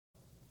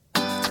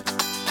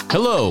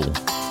Hello,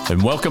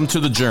 and welcome to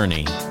The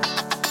Journey,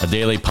 a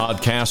daily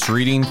podcast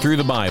reading through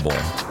the Bible.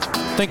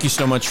 Thank you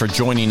so much for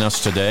joining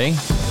us today.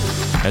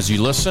 As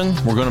you listen,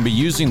 we're going to be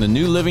using the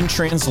New Living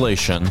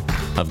Translation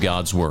of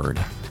God's Word.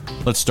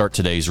 Let's start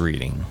today's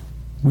reading.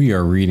 We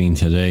are reading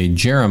today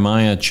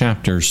Jeremiah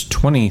chapters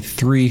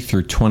 23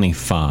 through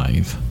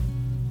 25.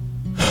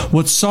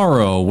 What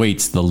sorrow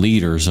awaits the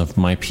leaders of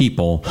my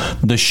people,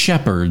 the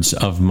shepherds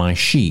of my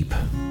sheep.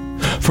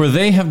 For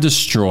they have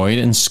destroyed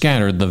and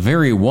scattered the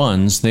very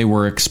ones they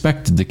were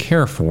expected to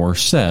care for,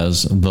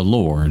 says the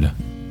Lord.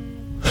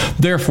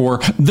 Therefore,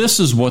 this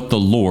is what the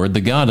Lord,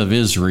 the God of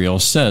Israel,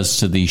 says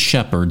to these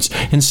shepherds.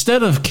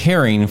 Instead of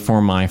caring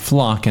for my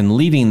flock and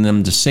leading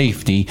them to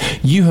safety,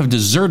 you have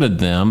deserted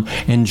them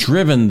and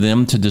driven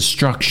them to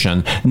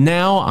destruction.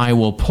 Now I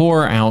will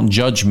pour out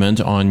judgment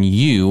on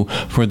you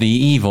for the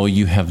evil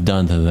you have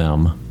done to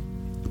them.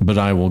 But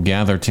I will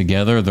gather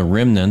together the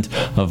remnant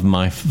of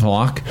my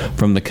flock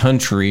from the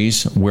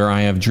countries where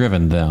I have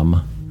driven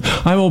them.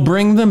 I will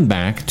bring them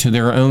back to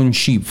their own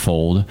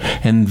sheepfold,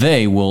 and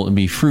they will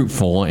be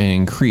fruitful and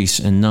increase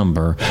in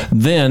number.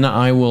 Then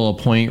I will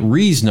appoint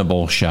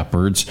reasonable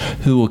shepherds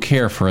who will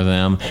care for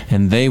them,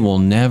 and they will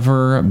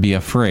never be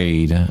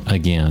afraid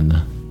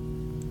again.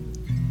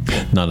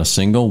 Not a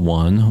single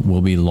one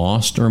will be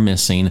lost or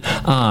missing.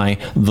 I,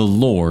 the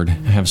Lord,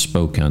 have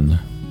spoken.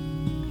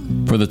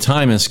 For the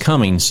time is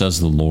coming, says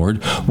the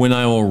Lord, when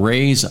I will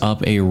raise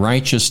up a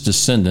righteous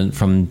descendant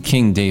from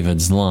King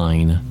David's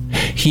line.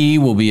 He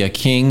will be a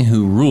king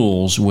who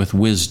rules with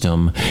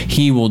wisdom.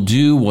 He will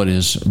do what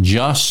is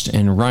just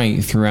and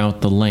right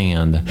throughout the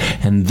land,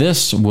 and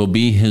this will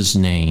be his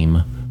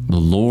name. The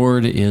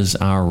Lord is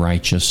our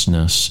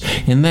righteousness.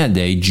 In that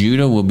day,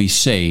 Judah will be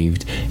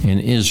saved, and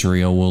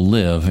Israel will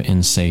live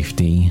in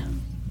safety.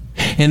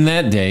 In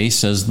that day,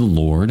 says the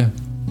Lord,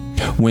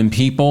 when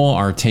people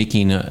are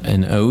taking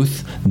an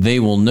oath, they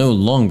will no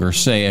longer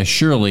say, as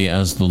surely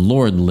as the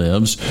Lord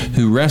lives,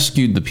 who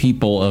rescued the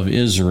people of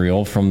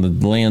Israel from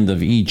the land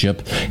of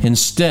Egypt.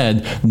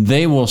 Instead,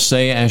 they will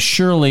say, as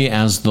surely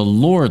as the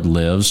Lord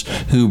lives,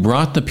 who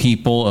brought the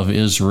people of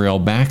Israel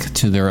back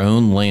to their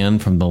own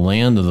land from the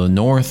land of the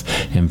north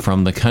and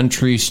from the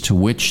countries to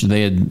which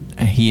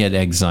he had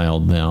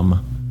exiled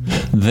them.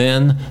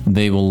 Then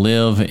they will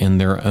live in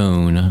their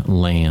own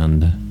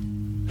land.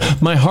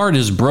 My heart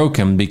is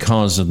broken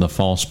because of the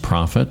false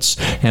prophets,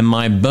 and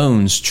my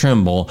bones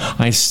tremble.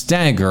 I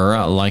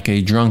stagger like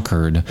a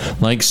drunkard,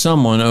 like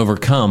someone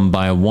overcome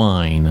by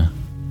wine.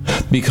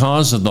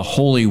 Because of the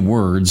holy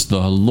words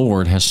the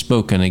Lord has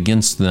spoken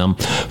against them,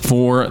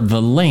 for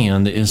the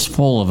land is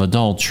full of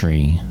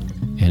adultery,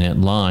 and it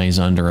lies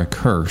under a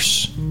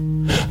curse.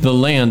 The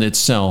land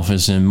itself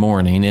is in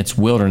mourning, its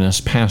wilderness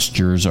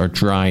pastures are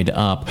dried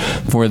up,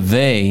 for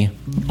they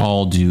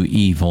all do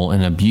evil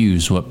and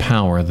abuse what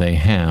power they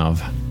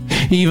have.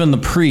 Even the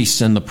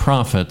priests and the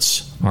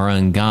prophets are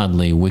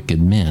ungodly,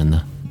 wicked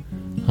men.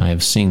 I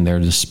have seen their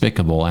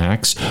despicable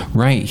acts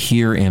right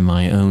here in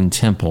my own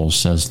temple,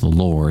 says the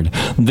Lord.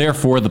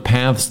 Therefore, the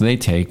paths they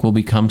take will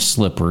become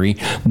slippery.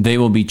 They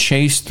will be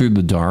chased through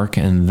the dark,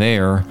 and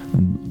there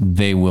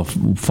they will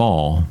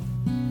fall.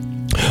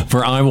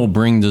 For I will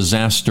bring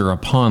disaster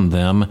upon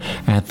them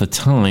at the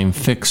time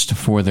fixed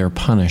for their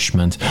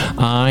punishment.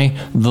 I,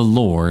 the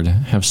Lord,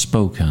 have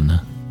spoken.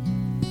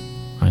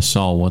 I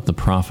saw what the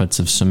prophets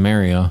of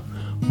Samaria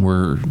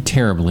were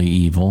terribly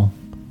evil,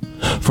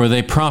 for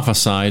they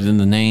prophesied in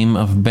the name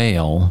of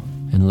Baal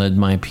and led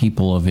my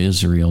people of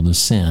Israel to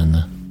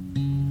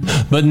sin.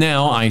 But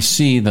now I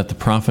see that the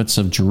prophets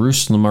of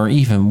Jerusalem are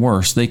even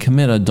worse. They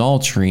commit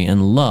adultery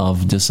and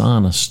love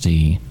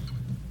dishonesty.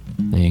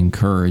 They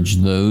encourage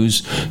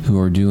those who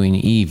are doing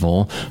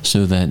evil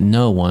so that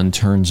no one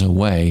turns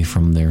away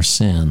from their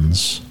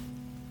sins.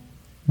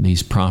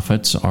 These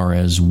prophets are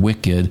as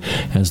wicked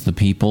as the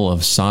people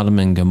of Sodom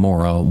and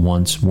Gomorrah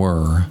once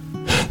were.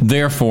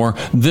 Therefore,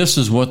 this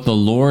is what the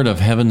Lord of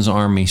Heaven's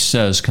army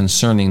says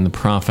concerning the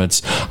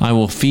prophets. I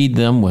will feed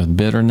them with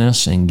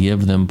bitterness and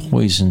give them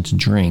poison to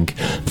drink,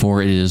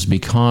 for it is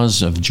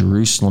because of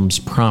Jerusalem's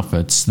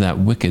prophets that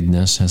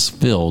wickedness has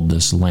filled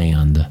this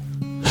land.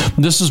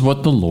 This is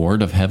what the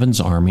Lord of Heaven's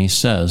army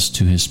says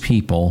to his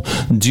people.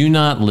 Do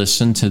not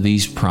listen to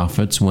these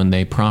prophets when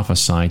they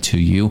prophesy to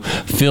you,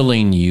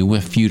 filling you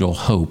with futile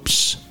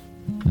hopes.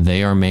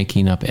 They are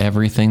making up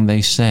everything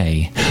they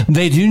say.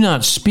 They do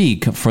not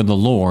speak for the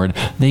Lord.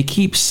 They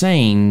keep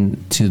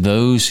saying to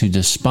those who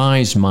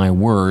despise my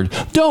word,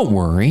 don't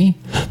worry.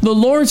 The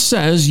Lord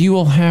says you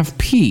will have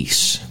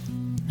peace.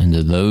 And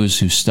to those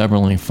who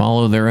stubbornly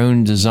follow their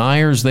own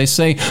desires, they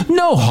say,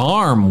 no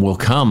harm will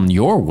come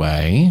your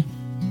way.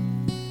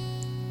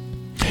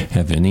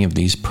 Have any of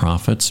these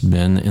prophets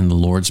been in the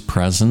Lord's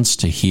presence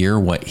to hear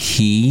what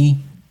he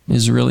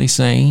is really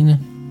saying?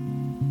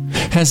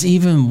 Has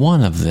even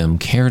one of them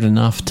cared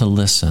enough to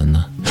listen?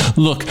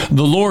 Look,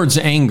 the Lord's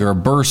anger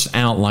bursts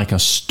out like a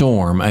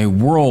storm, a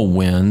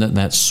whirlwind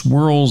that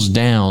swirls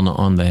down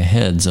on the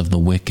heads of the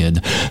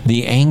wicked.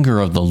 The anger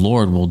of the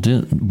Lord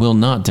will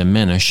not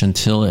diminish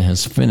until it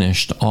has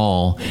finished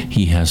all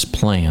he has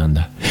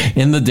planned.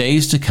 In the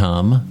days to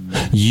come,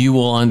 you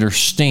will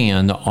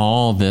understand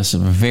all this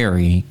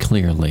very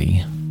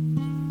clearly.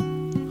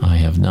 I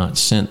have not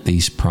sent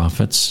these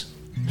prophets,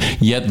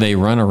 yet they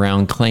run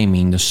around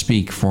claiming to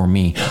speak for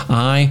me.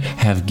 I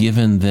have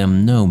given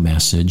them no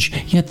message,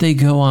 yet they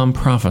go on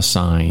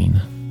prophesying.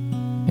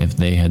 If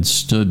they had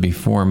stood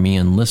before me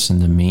and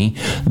listened to me,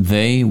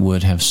 they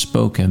would have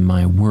spoken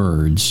my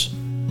words,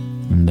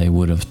 and they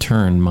would have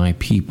turned my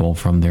people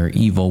from their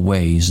evil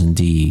ways and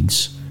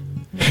deeds.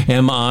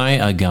 Am I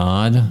a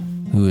God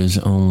who is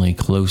only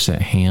close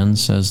at hand,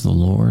 says the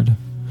Lord?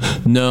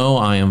 No,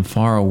 I am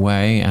far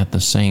away at the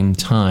same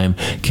time.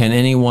 Can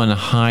anyone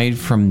hide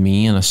from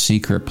me in a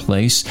secret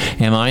place?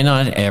 Am I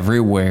not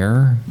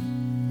everywhere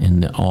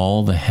in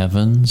all the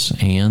heavens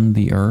and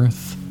the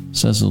earth,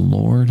 says the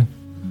Lord?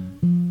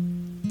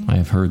 I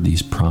have heard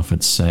these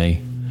prophets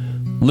say,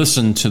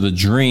 "Listen to the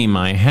dream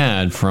I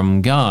had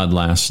from God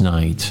last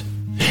night."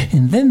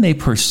 And then they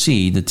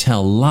proceed to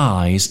tell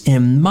lies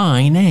in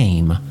my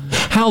name.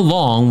 How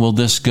long will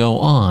this go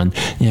on?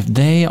 If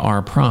they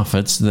are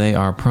prophets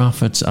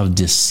of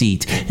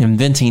deceit,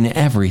 inventing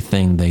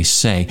everything they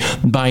say.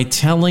 By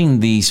telling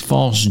these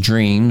false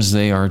dreams,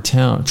 they are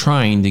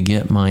trying to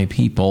get my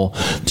people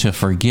to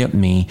forget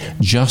me,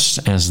 just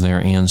as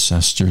their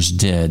ancestors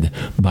did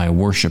by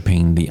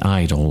worshiping the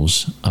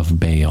idols of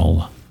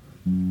Baal.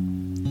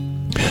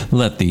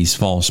 Let these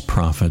false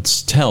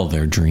prophets tell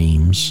their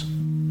dreams,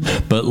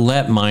 but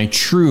let my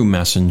true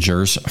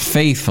messengers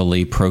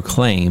faithfully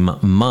proclaim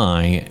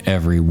my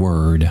every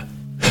word.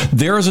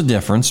 There is a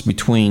difference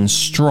between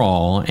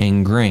straw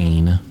and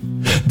grain.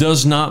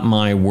 Does not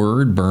my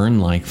word burn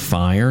like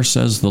fire,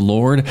 says the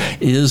Lord?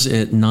 Is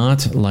it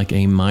not like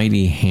a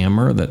mighty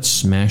hammer that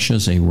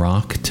smashes a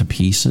rock to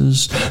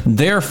pieces?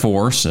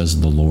 Therefore,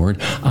 says the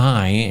Lord,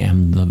 I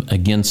am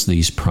against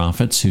these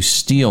prophets who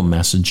steal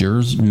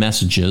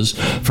messages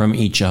from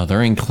each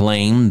other and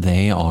claim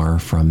they are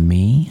from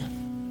me.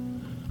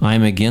 I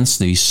am against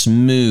these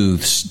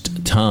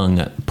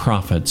smooth-tongued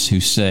prophets who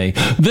say,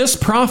 "This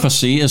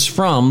prophecy is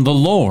from the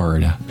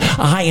Lord."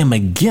 I am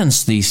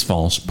against these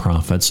false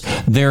prophets.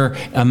 Their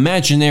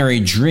imaginary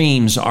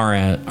dreams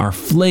are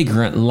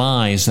flagrant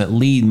lies that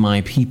lead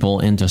my people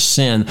into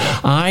sin.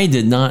 I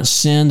did not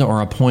send or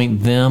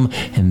appoint them,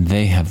 and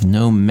they have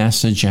no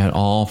message at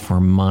all for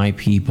my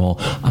people.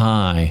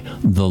 I,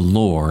 the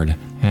Lord,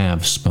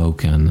 have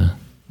spoken.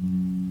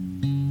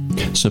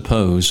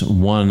 Suppose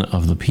one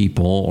of the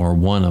people or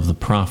one of the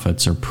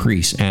prophets or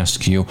priests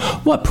asks you,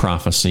 "What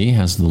prophecy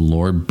has the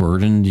Lord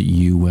burdened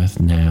you with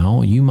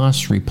now?" You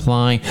must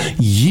reply,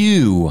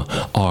 "You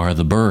are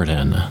the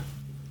burden."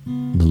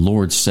 The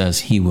Lord says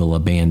he will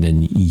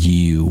abandon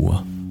you.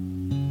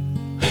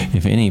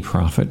 If any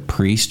prophet,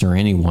 priest, or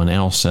anyone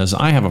else says,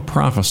 "I have a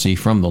prophecy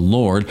from the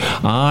Lord,"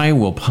 I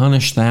will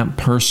punish that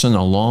person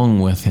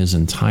along with his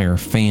entire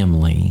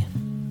family.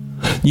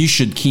 You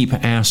should keep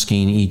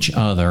asking each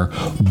other,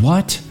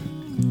 what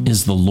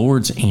is the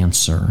Lord's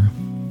answer?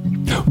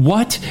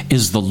 What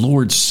is the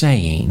Lord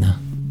saying?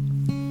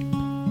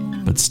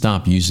 But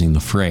stop using the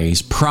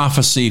phrase,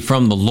 prophecy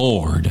from the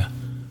Lord,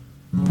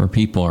 for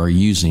people are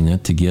using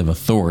it to give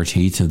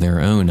authority to their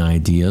own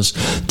ideas,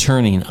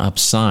 turning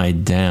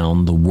upside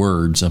down the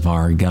words of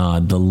our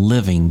God, the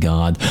living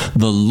God,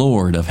 the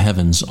Lord of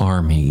heaven's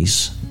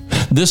armies.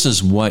 This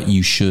is what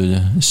you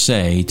should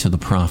say to the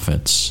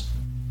prophets.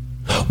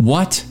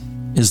 What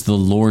is the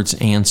Lord's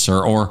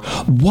answer? Or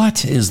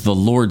what is the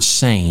Lord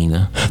saying?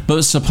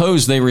 But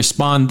suppose they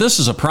respond,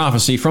 "This is a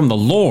prophecy from the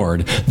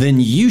Lord,"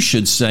 then you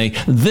should say,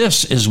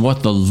 "This is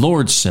what the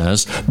Lord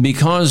says,"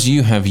 because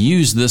you have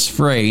used this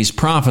phrase,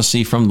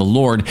 prophecy from the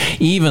Lord.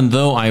 Even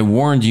though I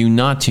warned you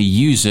not to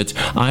use it,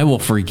 I will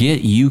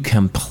forget you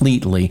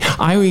completely.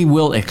 I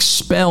will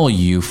expel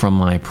you from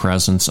my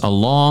presence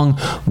along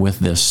with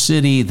this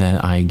city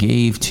that I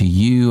gave to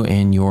you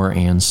and your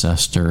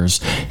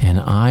ancestors, and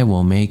I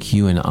will make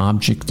you an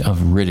object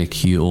of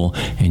ridicule,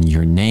 and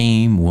your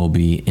name will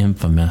be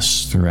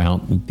infamous throughout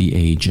the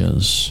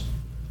ages.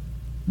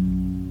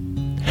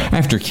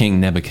 After King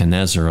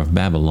Nebuchadnezzar of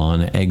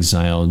Babylon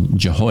exiled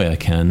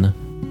Jehoiakim,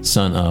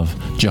 son of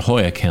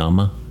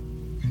Jehoiakim,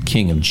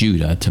 king of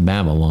Judah, to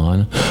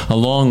Babylon,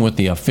 along with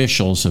the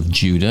officials of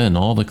Judah and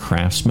all the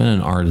craftsmen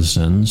and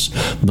artisans,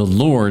 the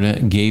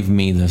Lord gave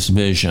me this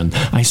vision.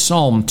 I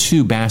saw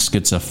 2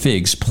 baskets of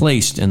figs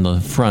placed in the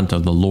front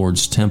of the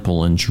Lord's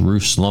temple in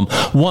Jerusalem.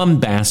 One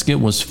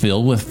basket was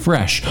filled with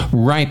fresh,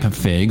 ripe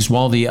figs,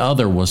 while the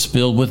other was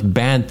filled with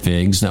bad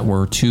figs that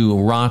were too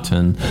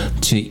rotten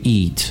to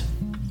eat.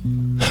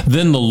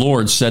 Then the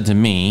Lord said to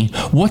me,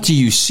 "What do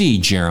you see,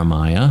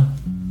 Jeremiah?"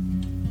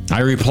 I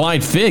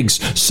replied,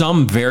 "Figs,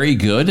 some very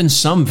good and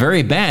some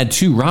very bad,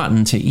 too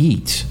rotten to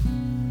eat."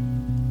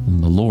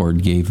 And the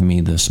Lord gave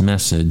me this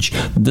message.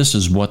 This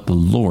is what the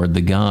Lord,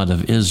 the God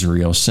of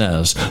Israel,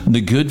 says.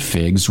 The good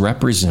figs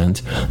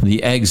represent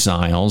the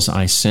exiles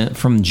I sent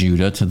from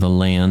Judah to the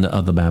land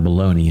of the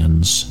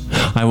Babylonians.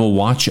 I will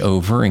watch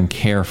over and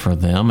care for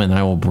them, and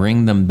I will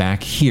bring them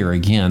back here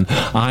again.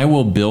 I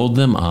will build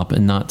them up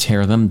and not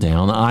tear them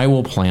down. I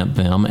will plant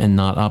them and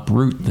not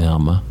uproot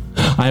them.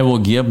 I will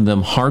give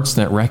them hearts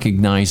that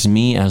recognize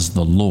me as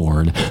the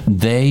Lord.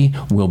 They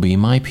will be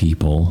my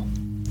people,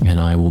 and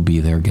I will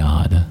be their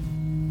God.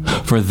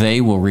 For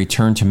they will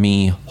return to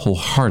me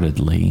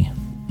wholeheartedly.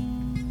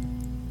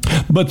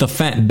 But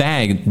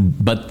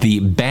the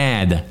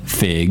bad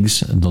figs,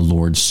 the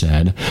Lord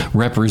said,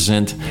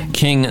 represent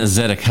King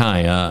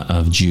Zedekiah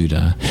of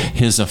Judah,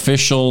 his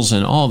officials,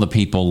 and all the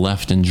people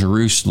left in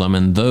Jerusalem,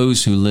 and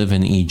those who live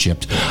in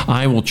Egypt.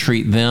 I will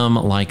treat them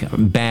like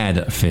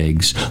bad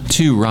figs,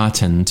 too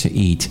rotten to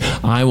eat.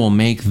 I will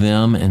make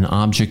them an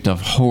object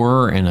of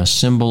horror and a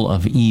symbol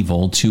of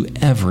evil to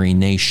every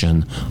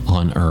nation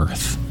on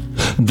earth.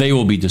 They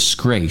will be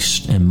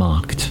disgraced and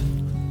mocked,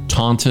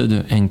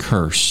 taunted and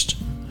cursed,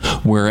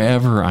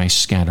 wherever I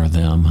scatter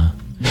them.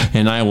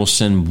 And I will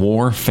send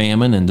war,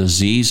 famine, and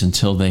disease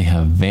until they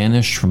have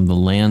vanished from the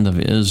land of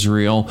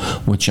Israel,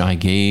 which I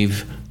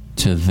gave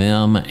to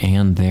them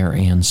and their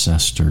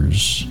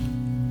ancestors.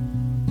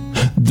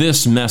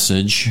 This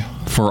message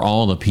for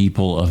all the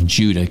people of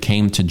Judah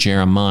came to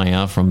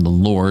Jeremiah from the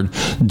Lord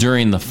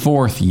during the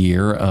 4th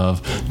year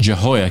of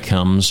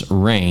Jehoiakim's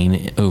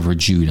reign over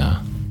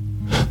Judah.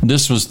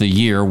 This was the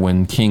year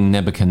when King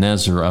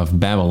Nebuchadnezzar of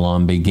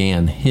Babylon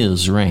began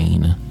his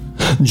reign.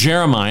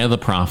 Jeremiah the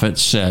prophet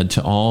said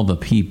to all the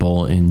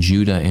people in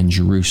Judah and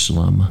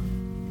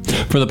Jerusalem,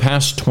 For the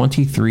past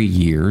 23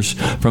 years,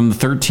 from the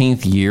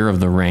 13th year of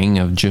the reign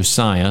of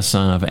Josiah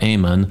son of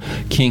Amon,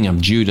 king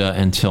of Judah,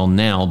 until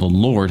now, the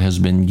Lord has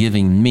been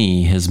giving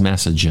me his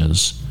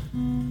messages.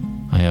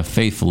 I have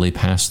faithfully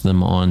passed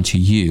them on to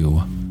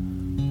you,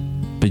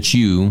 but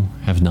you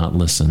have not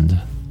listened.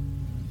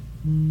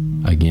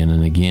 Again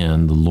and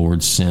again, the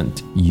Lord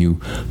sent you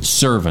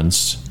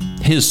servants,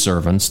 his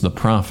servants, the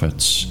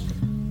prophets,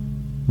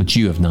 but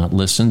you have not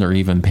listened or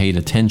even paid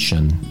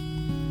attention.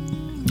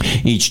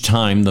 Each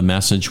time the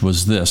message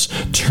was this: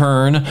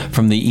 turn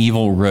from the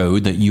evil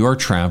road that you are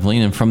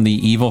traveling and from the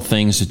evil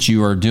things that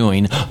you are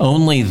doing.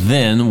 Only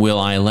then will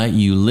I let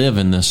you live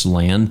in this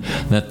land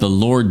that the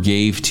Lord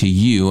gave to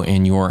you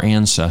and your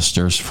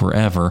ancestors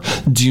forever.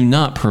 Do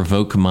not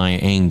provoke my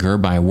anger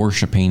by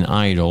worshiping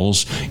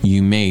idols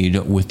you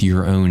made with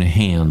your own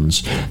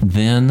hands.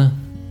 Then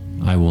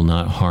I will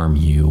not harm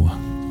you.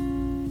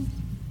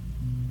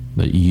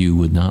 But you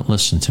would not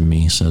listen to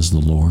me, says the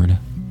Lord.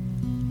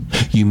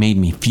 You made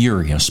me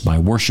furious by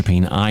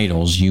worshiping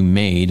idols you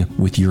made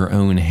with your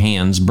own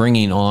hands,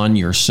 bringing on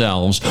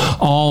yourselves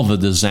all the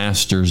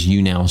disasters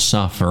you now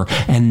suffer.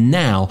 And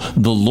now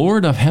the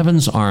Lord of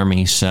heaven's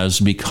army says,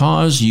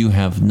 because you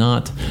have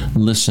not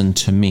listened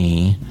to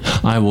me,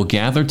 I will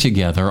gather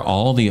together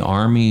all the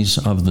armies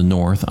of the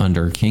north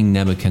under King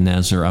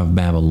Nebuchadnezzar of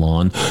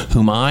Babylon,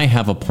 whom I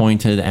have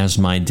appointed as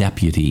my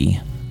deputy.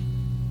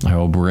 I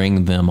will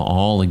bring them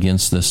all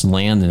against this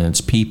land and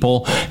its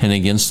people and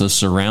against the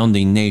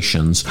surrounding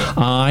nations.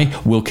 I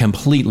will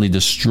completely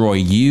destroy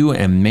you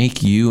and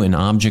make you an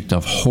object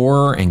of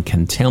horror and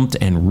contempt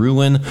and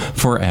ruin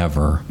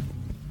forever.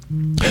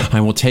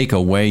 I will take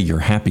away your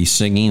happy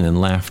singing and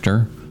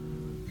laughter.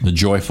 The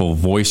joyful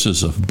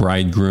voices of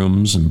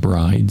bridegrooms and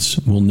brides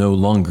will no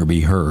longer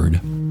be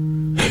heard.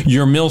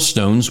 Your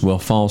millstones will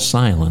fall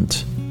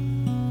silent,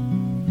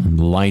 and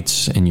the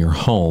lights in your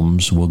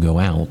homes will go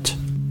out.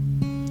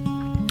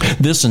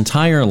 This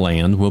entire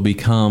land will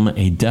become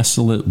a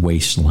desolate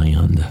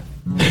wasteland.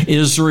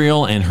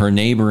 Israel and her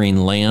neighboring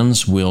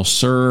lands will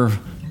serve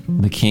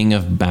the king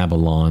of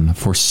Babylon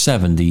for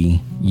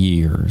 70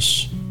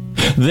 years.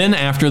 Then,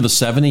 after the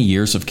 70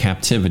 years of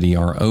captivity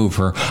are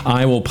over,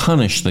 I will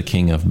punish the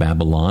king of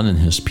Babylon and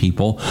his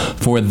people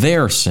for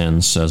their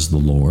sins, says the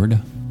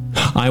Lord.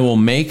 I will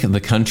make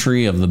the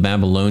country of the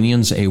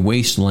Babylonians a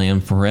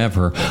wasteland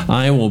forever.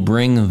 I will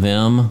bring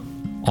them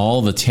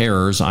all the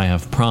terrors I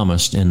have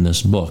promised in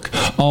this book,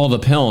 all the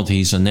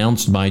penalties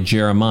announced by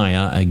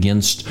Jeremiah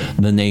against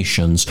the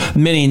nations.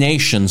 Many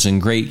nations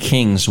and great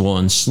kings will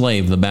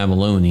enslave the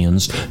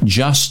Babylonians,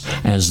 just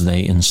as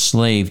they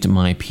enslaved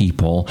my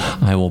people.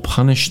 I will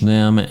punish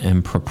them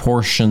in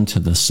proportion to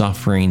the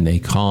suffering they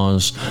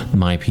cause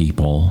my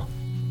people.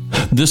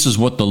 This is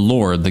what the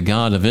Lord, the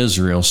God of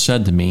Israel,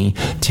 said to me: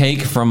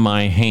 take from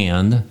my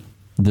hand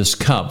this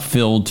cup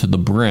filled to the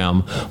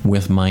brim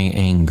with my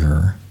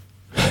anger,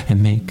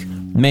 and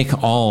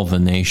make all the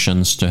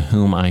nations to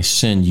whom I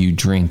send you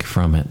drink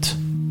from it.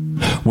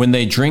 When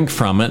they drink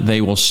from it, they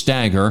will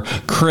stagger,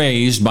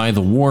 crazed by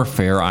the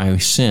warfare I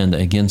send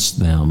against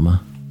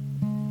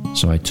them.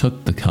 So I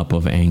took the cup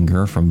of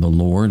anger from the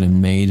Lord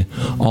and made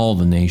all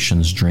the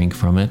nations drink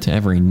from it,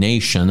 every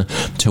nation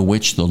to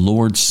which the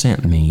Lord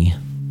sent me.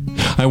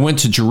 I went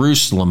to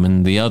Jerusalem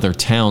and the other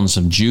towns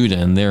of Judah,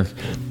 and their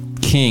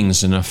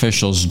kings and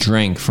officials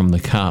drank from the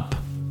cup.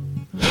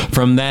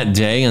 From that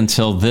day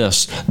until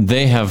this,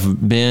 they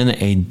have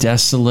been a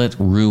desolate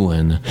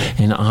ruin,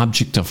 an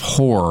object of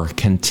horror,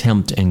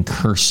 contempt, and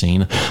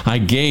cursing. I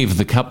gave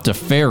the cup to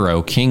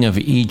Pharaoh, king of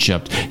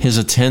Egypt, his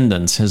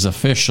attendants, his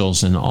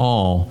officials, and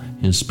all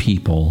his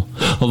people,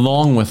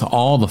 along with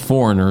all the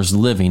foreigners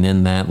living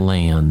in that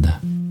land.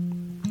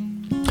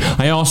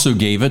 I also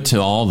gave it to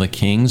all the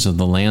kings of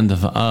the land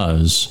of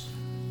Uz,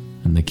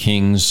 and the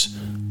kings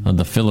of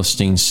the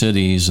Philistine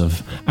cities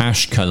of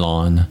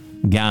Ashkelon,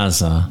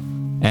 Gaza,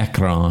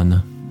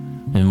 Ekron,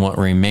 and what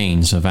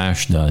remains of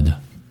Ashdod.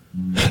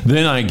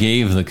 Then I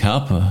gave the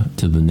cup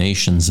to the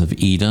nations of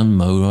Edom,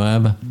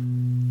 Moab,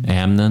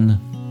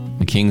 Ammon,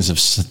 the kings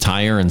of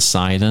Tyre and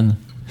Sidon,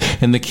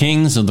 and the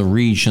kings of the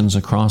regions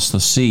across the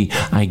sea.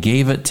 I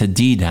gave it to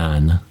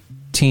Dedan,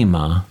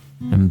 Tema,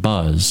 and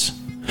Buz,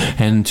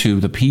 and to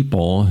the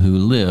people who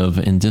live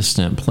in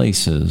distant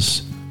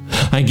places.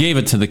 I gave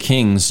it to the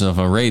kings of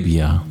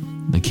Arabia,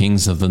 the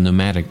kings of the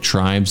nomadic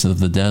tribes of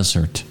the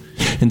desert,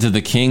 and to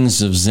the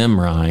kings of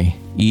Zimri,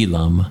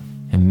 Elam,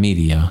 and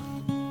Media.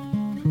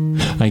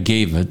 I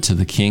gave it to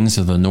the kings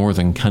of the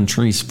northern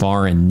countries,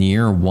 far and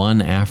near,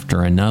 one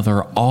after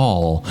another,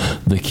 all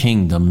the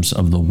kingdoms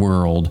of the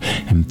world.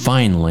 And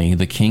finally,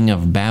 the king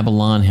of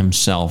Babylon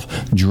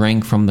himself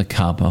drank from the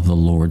cup of the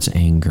Lord's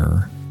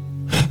anger.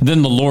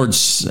 Then the Lord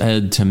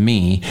said to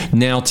me,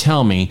 "Now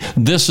tell me,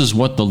 this is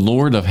what the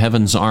Lord of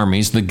heaven's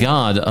armies, the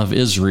God of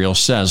Israel,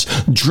 says.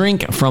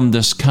 Drink from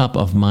this cup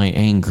of my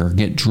anger,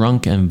 get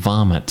drunk and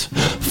vomit.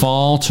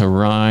 Fall to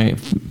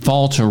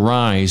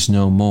rise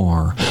no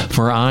more,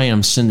 for I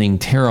am sending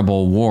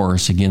terrible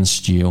wars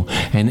against you.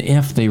 And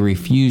if they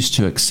refuse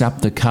to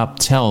accept the cup,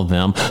 tell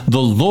them,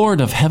 the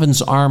Lord of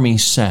heaven's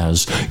armies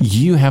says,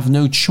 you have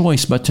no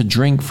choice but to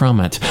drink from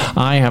it.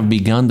 I have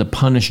begun to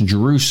punish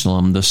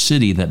Jerusalem, the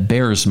city that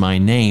bears my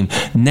name.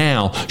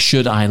 Now,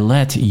 should I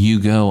let you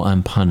go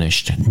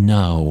unpunished?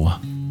 No,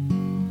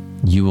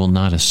 you will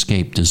not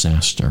escape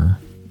disaster.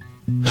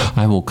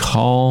 I will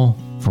call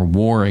for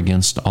war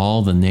against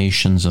all the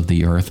nations of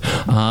the earth.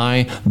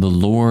 I, the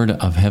Lord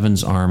of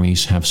heaven's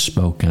armies, have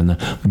spoken.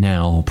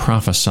 Now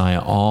prophesy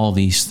all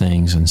these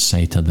things and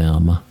say to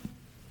them,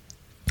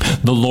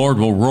 the Lord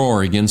will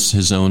roar against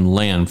his own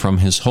land from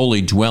his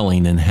holy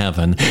dwelling in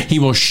heaven. He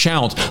will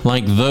shout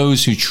like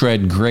those who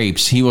tread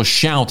grapes. He will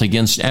shout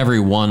against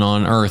everyone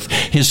on earth.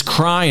 His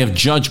cry of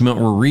judgment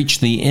will reach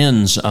the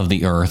ends of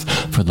the earth,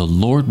 for the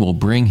Lord will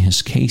bring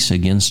his case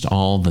against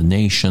all the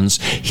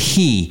nations.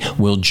 He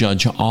will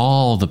judge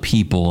all the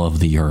people of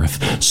the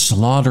earth,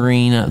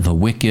 slaughtering the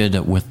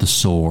wicked with the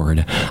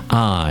sword.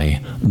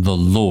 I, the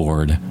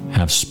Lord,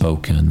 have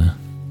spoken.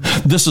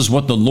 This is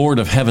what the Lord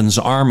of heaven's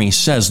army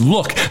says.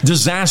 Look,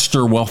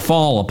 disaster will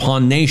fall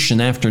upon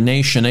nation after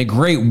nation. A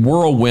great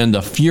whirlwind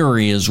of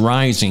fury is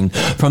rising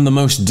from the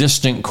most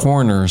distant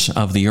corners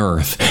of the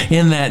earth.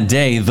 In that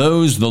day,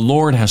 those the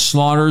Lord has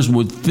slaughtered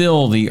would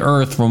fill the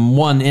earth from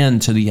one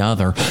end to the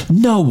other.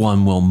 No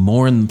one will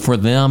mourn for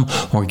them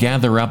or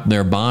gather up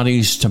their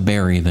bodies to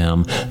bury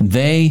them.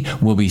 They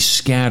will be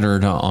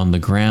scattered on the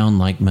ground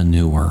like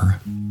manure.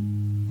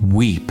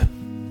 Weep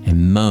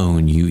and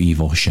moan, you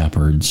evil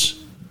shepherds.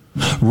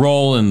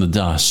 Roll in the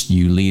dust,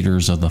 you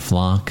leaders of the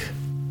flock.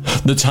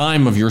 The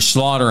time of your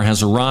slaughter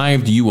has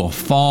arrived. You will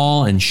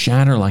fall and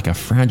shatter like a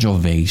fragile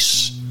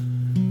vase.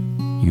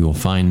 You will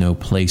find no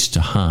place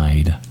to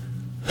hide.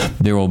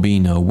 There will be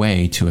no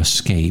way to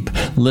escape.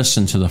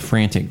 Listen to the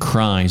frantic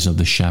cries of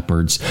the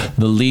shepherds.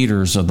 The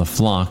leaders of the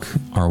flock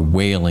are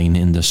wailing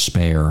in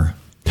despair.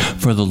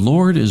 For the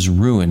Lord is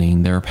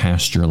ruining their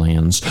pasture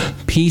lands.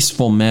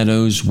 Peaceful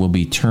meadows will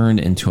be turned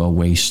into a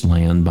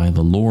wasteland by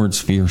the Lord's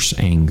fierce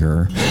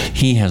anger.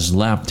 He has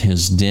left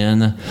his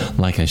den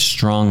like a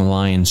strong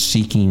lion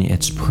seeking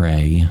its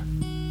prey,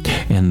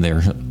 and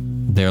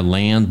their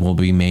land will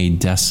be made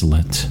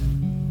desolate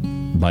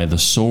by the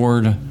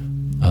sword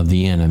of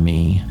the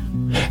enemy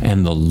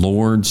and the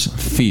Lord's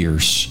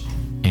fierce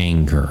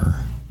anger.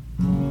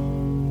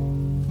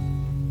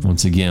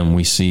 Once again,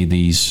 we see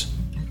these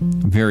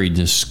very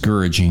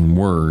discouraging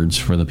words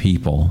for the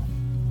people.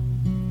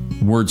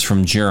 Words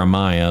from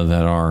Jeremiah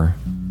that are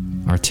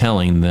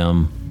telling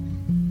them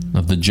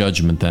of the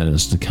judgment that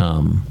is to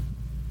come.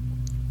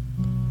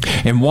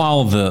 And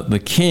while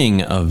the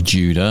king of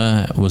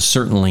Judah was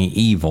certainly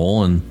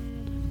evil and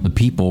the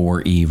people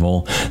were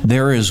evil,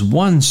 there is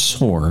one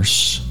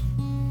source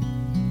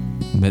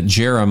that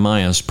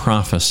Jeremiah's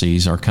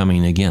prophecies are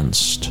coming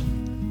against.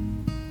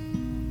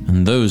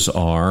 And those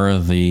are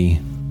the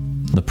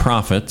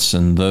prophets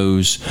and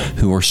those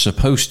who are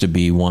supposed to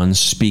be ones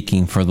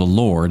speaking for the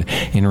Lord.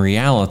 In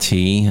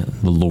reality,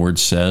 the Lord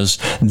says,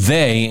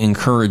 they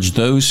encourage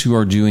those who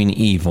are doing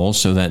evil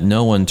so that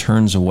no one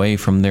turns away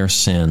from their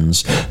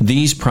sins.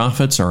 These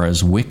prophets are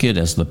as wicked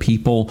as the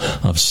people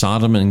of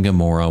Sodom and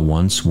Gomorrah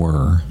once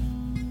were.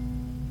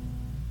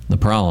 The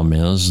problem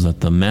is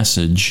that the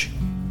message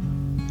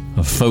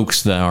of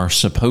folks that are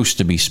supposed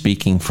to be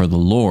speaking for the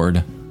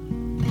Lord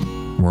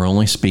were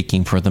only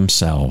speaking for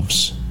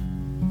themselves.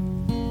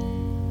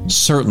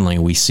 Certainly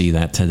we see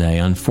that today.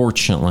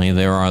 Unfortunately,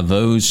 there are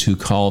those who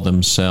call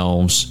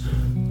themselves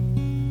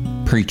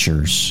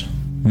preachers,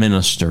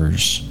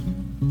 ministers,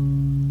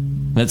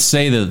 that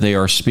say that they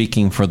are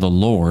speaking for the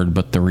Lord,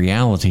 but the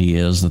reality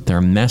is that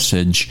their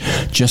message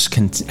just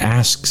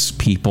asks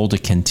people to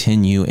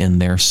continue in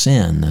their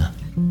sin.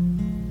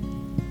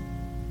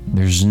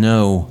 There's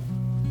no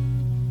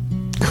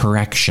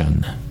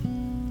correction.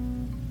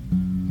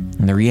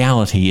 And the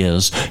reality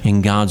is,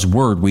 in God's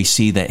Word, we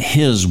see that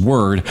His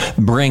Word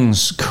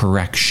brings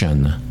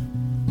correction.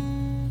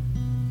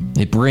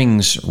 It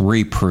brings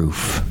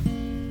reproof.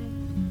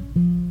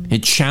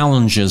 It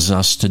challenges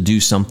us to do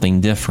something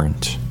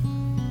different.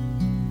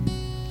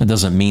 It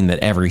doesn't mean that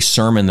every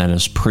sermon that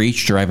is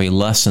preached or every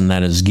lesson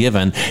that is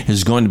given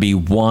is going to be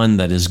one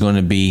that is going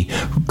to be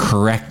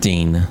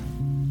correcting.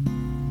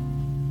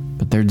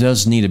 But there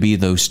does need to be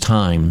those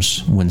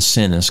times when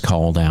sin is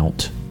called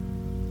out,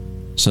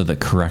 so that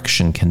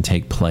correction can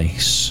take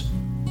place.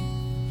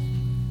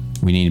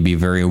 We need to be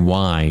very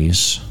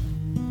wise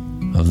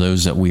of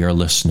those that we are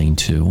listening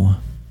to.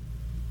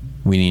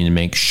 We need to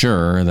make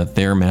sure that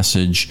their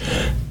message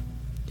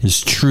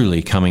is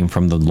truly coming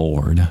from the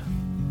Lord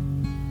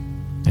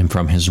and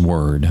from His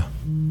Word.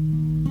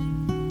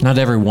 Not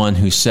everyone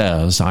who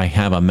says, "I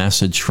have a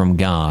message from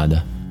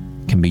God,"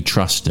 can be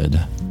trusted.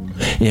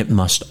 It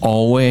must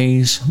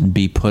always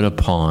be put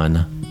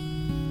upon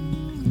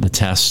the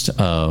test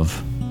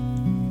of,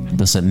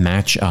 does it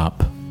match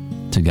up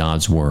to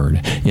God's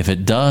Word? If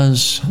it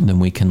does, then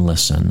we can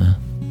listen.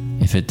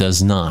 If it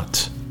does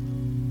not,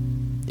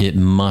 it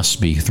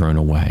must be thrown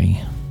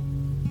away.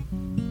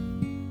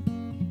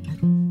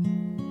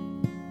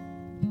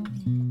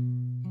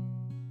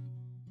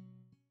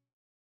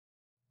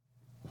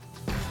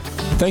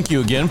 Thank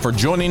you again for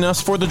joining us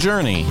for the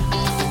journey.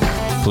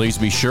 Please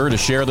be sure to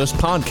share this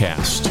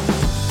podcast.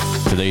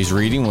 Today's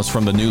reading was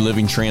from the New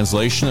Living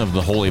Translation of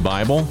the Holy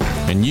Bible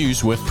and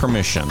used with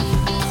permission.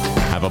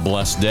 Have a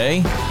blessed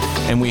day,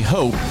 and we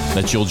hope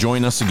that you'll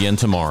join us again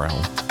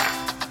tomorrow.